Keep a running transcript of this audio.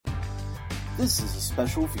This is a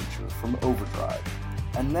special feature from Overdrive.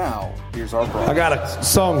 And now, here's our broadcast. I got a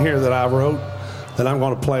song here that I wrote that I'm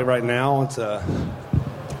going to play right now. It's a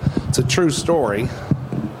true story.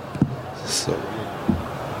 So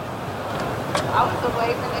I was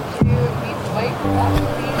away from the Jew, and he's away from that.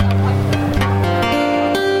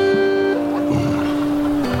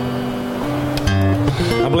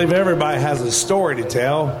 I believe everybody has a story to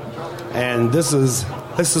tell, and this is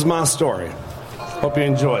my story. Hope you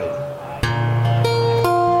enjoy it.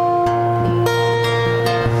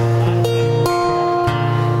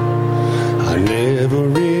 I never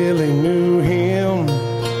really knew him.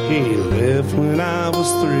 He left when I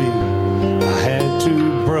was 3. I had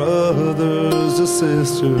 2 brothers, a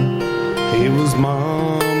sister. He was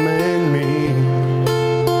mom and me.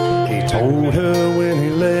 He told her when he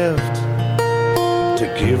left to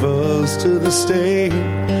give us to the state.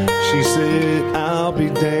 She said, I'll be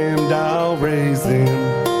damned, I'll raise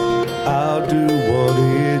them, I'll do what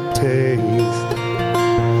it takes.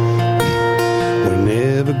 We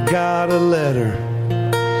never got a letter,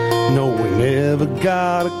 no, we never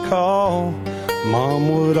got a call. Mom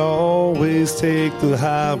would always take the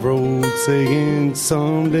high road, saying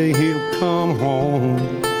someday he'll come home.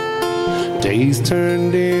 Days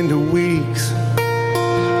turned into weeks,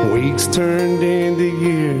 weeks turned into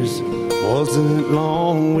years. Wasn't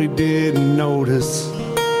long we didn't notice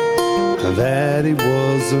that he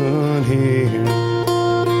wasn't here.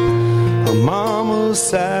 Her mama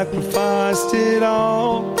sacrificed it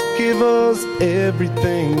all to give us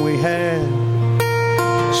everything we had.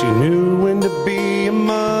 She knew when to be a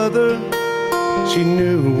mother, she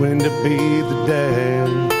knew when to be the dad.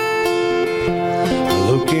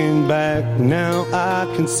 Looking back now I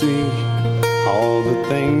can see all the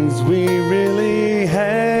things we really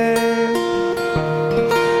had.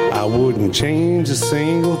 I wouldn't change a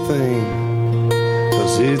single thing,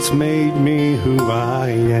 'cause it's made me who I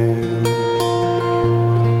am.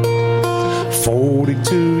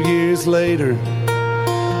 42 years later,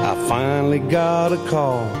 I finally got a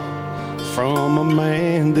call from a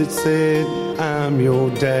man that said, I'm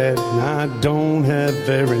your dad, and I don't have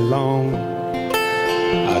very long.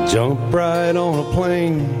 I jumped right on a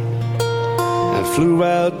plane and flew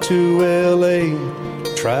out to L.A.,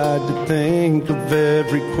 tried to think of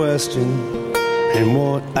every question and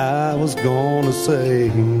what I was gonna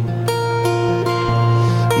say.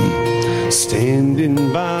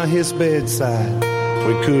 Standing by his bedside,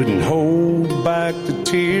 we couldn't hold back the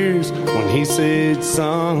tears when he said,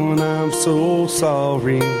 son, I'm so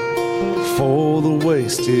sorry for the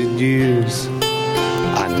wasted years.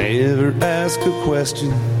 I never asked a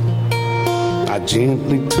question, I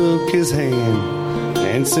gently took his hand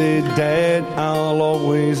and said, Dad, I'll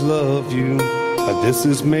always love you, but this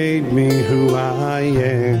has made me who I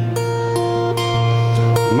am.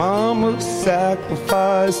 Mama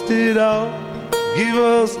sacrificed it all to give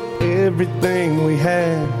us everything we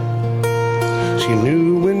had. She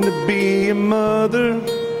knew when to be a mother,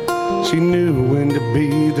 she knew when to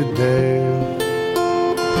be the dad.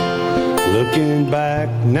 Looking back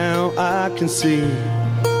now I can see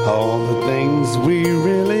all the things we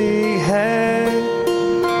really had.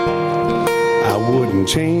 I wouldn't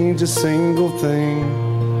change a single thing,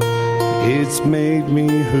 it's made me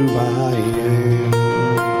who I am.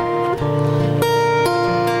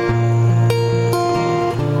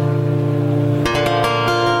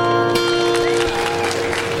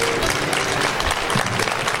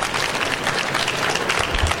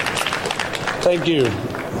 Thank you.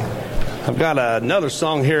 I've got another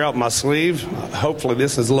song here up my sleeve. Hopefully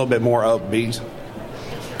this is a little bit more upbeat.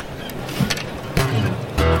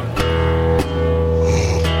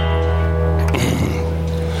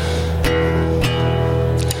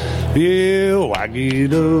 Yeah, I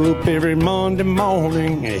get up every Monday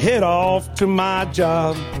morning and head off to my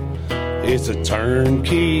job. It's a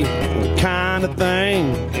turnkey kind of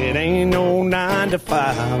thing. It ain't no 9 to 5.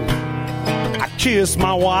 I kiss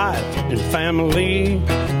my wife and family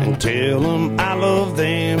and tell them I love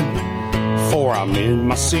them before I'm in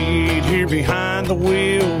my seat here behind the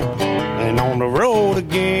wheel and on the road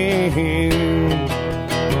again.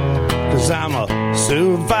 'Cause I'm a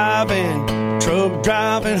surviving, truck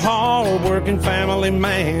driving, hard working family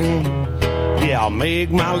man. Yeah, I'll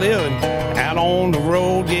make my living out on the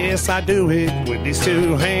road. Yes, I do it with these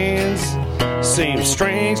 2 hands. Seems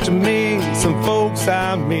strange to me, some folks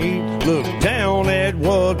I meet look down at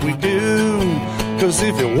what we do. 'Cause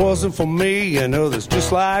if it wasn't for me and others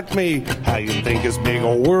just like me, how you think this big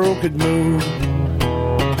old world could move?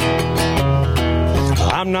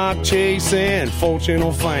 I'm not chasing fortune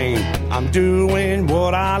or fame, I'm doing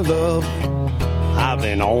what I love. I've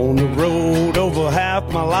been on the road over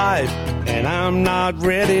half my life, and I'm not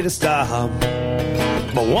ready to stop.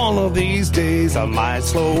 But one of these days I might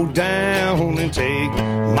slow down and take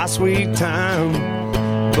my sweet time.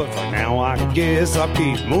 But for now I guess I'll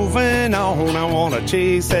keep moving on. I wanna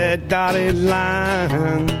chase that dotted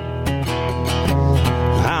line.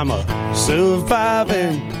 I'm a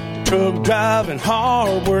surviving, truck driving,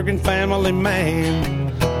 hard-working family man.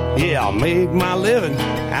 Yeah, I make my living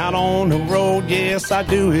out on the road. Yes, I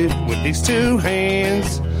do it with these two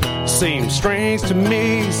hands. Seems strange to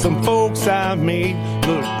me, some folks I meet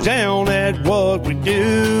look down at what we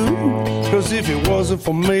do. Cause if it wasn't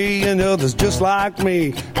for me and others just like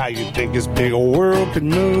me, how you think this big old world could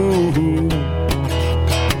move?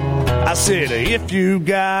 I said, if you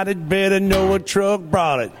got it, better know a truck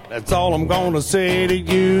brought it. That's all I'm gonna say to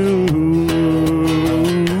you.